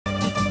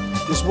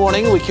This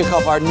morning, we kick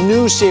off our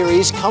new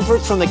series, Comfort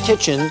from the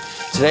Kitchen.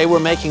 Today,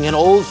 we're making an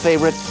old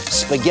favorite,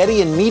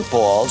 spaghetti and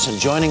meatballs. And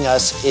joining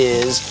us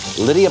is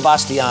Lydia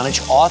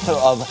Bastianich, author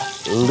of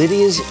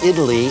Lydia's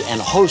Italy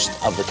and host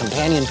of the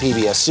companion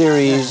PBS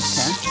series.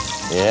 Okay.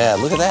 Yeah,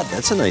 look at that.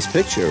 That's a nice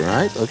picture,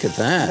 right? Look at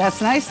that. That's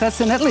nice. That's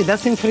in Italy.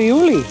 That's in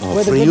Friuli. Oh,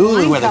 where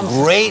Friuli, where the comes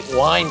great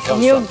wine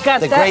comes You've from.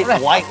 got the that great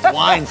right. white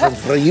wine from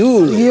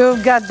Friuli.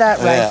 You've got that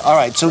right. Yeah. All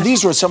right. So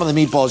these were some of the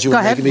meatballs you Go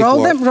were ahead. making before.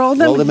 Roll them. Roll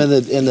them in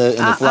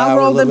the flour. I'll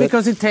roll them bit.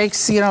 because it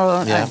takes,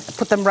 Yeah.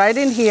 put them right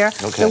in here.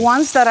 Okay. The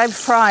ones that I've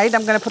fried,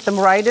 I'm going to put them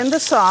right in the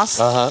sauce.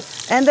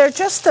 And they're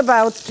just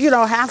about,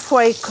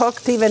 halfway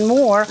cooked, even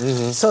more.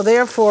 So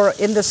therefore,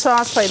 in the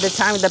sauce, by the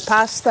time the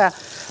pasta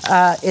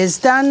is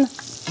done,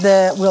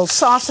 we'll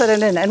sauce it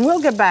in, and we'll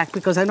get back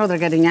because I know they're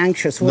getting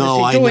anxious. What is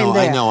she doing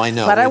there? I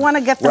know. But I want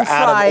to get them fried.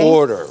 We're out of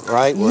order,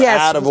 right? We're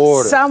out of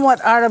order. Somewhat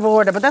out of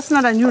order, but that's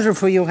not unusual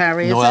for you,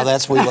 Harry, is Well, it?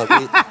 that's we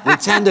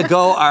tend to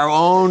go our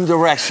own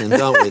direction,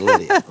 don't we,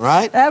 Lydia?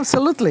 Right?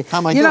 Absolutely. How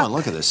am I doing?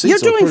 Look at this. You're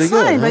doing pretty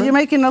fine, good, but you're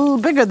making it a little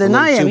bigger than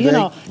I am.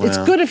 It's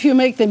good if you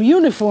make them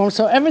uniform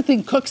so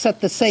everything cooks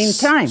at the same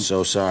time.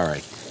 So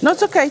sorry. No,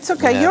 it's okay. It's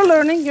okay. Yeah. You're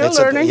learning. You're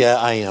learning. Yeah,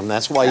 I am.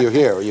 That's why you're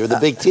here. You're the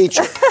big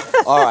teacher.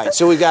 All right.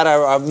 So we got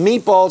our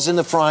meatballs in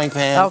the frying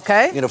pan.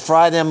 Okay. You're gonna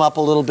fry them up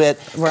a little bit.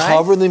 Right.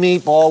 Cover the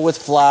meatball with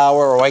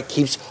flour. Right.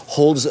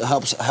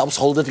 Helps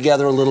hold it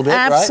together a little bit.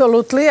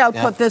 Absolutely. Right? I'll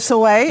put this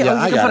away.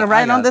 Yeah, You can put it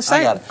right on the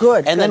side.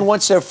 Good. And then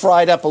once they're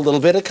fried up a little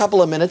bit, a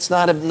couple of minutes,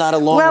 not a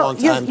long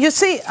time. You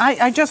see,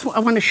 I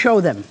want to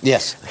show them.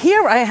 Yes.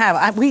 Here I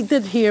have. We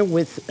did here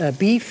with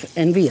beef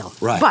and veal.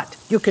 Right. But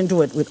you can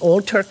do it with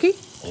all turkey.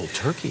 Old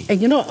turkey.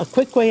 And a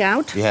quick way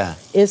out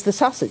is the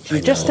sausage. You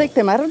just take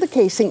them out of the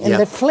casing and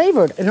they're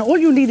flavored. And all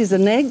you need is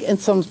an egg and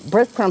some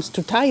breadcrumbs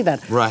to tie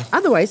that. Right.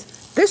 Otherwise,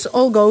 this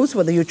all goes,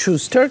 whether you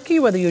choose turkey,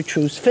 whether you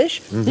choose fish.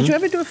 Did you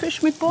ever do a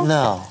fish meatball?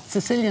 No.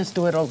 Sicilians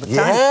do it all the time.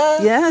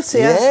 Yeah? Yes.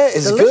 Yeah,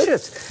 it's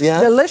delicious. Good?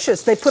 Yeah.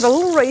 Delicious. They put a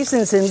little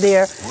raisins in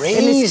there.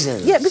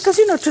 Raisins? Yeah, because,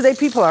 today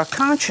people are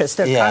conscious.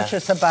 They're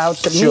conscious about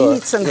the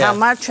meats and how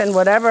much and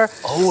whatever.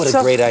 Oh, what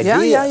a great idea.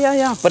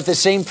 Yeah. But the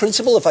same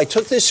principle, if I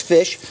took this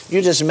fish,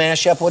 you just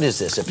mash up, what is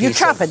this? You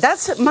chop it.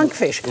 That's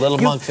monkfish. Little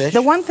monkfish?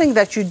 The one thing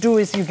that you do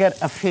is you get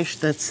a fish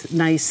that's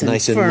nice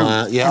and firm.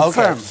 Mild. Yeah,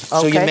 okay. Firm.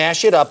 So you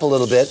mash it up a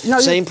little bit. No,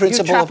 same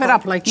principle. You chop it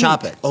up like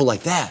Chop meat. it. Oh,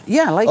 like that?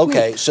 Yeah, like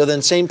Okay, meat. so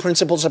then same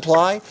principles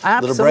apply?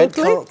 Absolutely.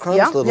 Little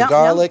breadcrumbs, little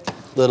garlic,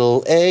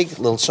 little egg,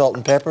 little salt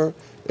and pepper.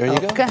 There you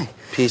go. Okay.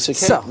 Piece of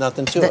cake, So,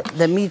 nothing to it.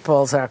 The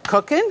meatballs are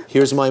cooking.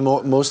 Here's my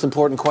most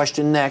important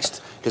question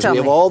next, because Tell we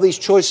have me. all these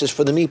choices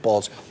for the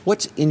meatballs.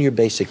 What's in your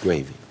basic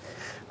gravy?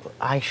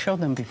 I showed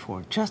them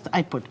before.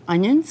 I put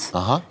onions.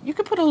 You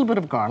can put a little bit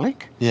of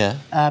garlic. Yeah.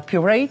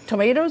 Pureed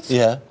tomatoes.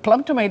 Yeah.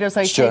 Plum tomatoes.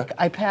 Sure.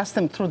 I pass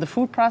them through the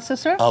food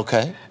processor.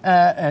 Okay.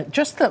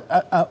 Just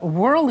a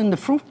whirl in the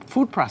food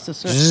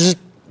processor. Zzz.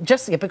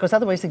 Because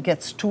otherwise it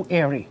gets too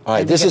airy. All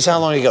right, this is how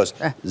long it goes.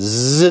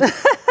 Zzz.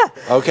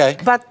 Okay.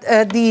 But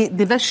the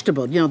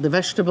vegetable, the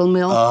vegetable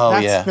milk,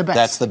 that's the best.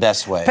 That's the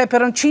best way.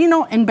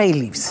 Pepperoncino and bay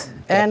leaves.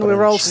 And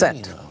we're all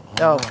set.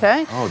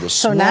 Okay. Oh, the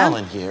smell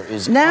in here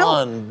is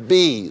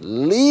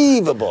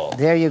unbelievable.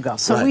 There you go.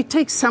 So we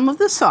take some of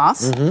the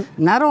sauce,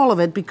 not all of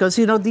it, because,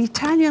 the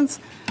Italians,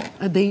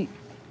 they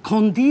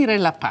condire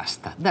la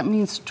pasta. That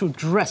means to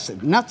dress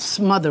it, not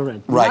smother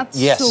it, not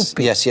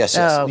soupy. Yes.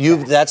 Okay.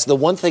 That's the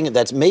one thing,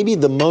 that's maybe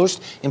the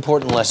most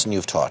important lesson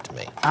you've taught to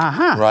me.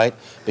 Right?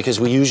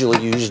 Because we usually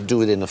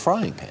do it in the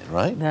frying pan,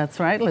 right? That's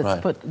right. Let's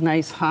put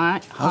nice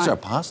hot. How's our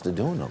pasta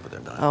doing over there,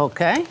 Diane?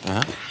 Okay.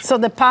 So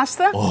the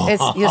pasta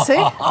is, you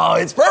see? Oh,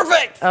 it's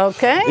perfect.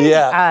 Okay.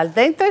 Yeah. Al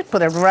dente.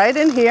 Put it right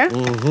in here.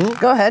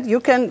 Go ahead. You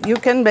can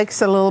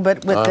mix a little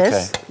bit with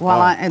this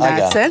while and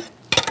that's it.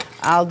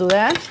 I'll do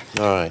that.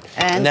 All right.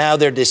 And now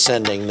they're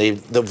descending.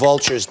 The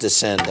vultures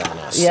descend on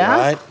us. Yeah.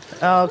 Right?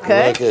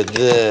 Okay. Look at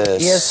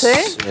this. You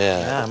see?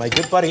 Yeah. My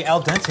good buddy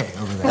Al Dente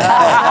over there.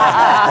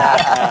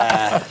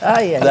 Oh,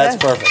 yeah. That's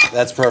perfect.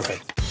 That's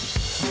perfect.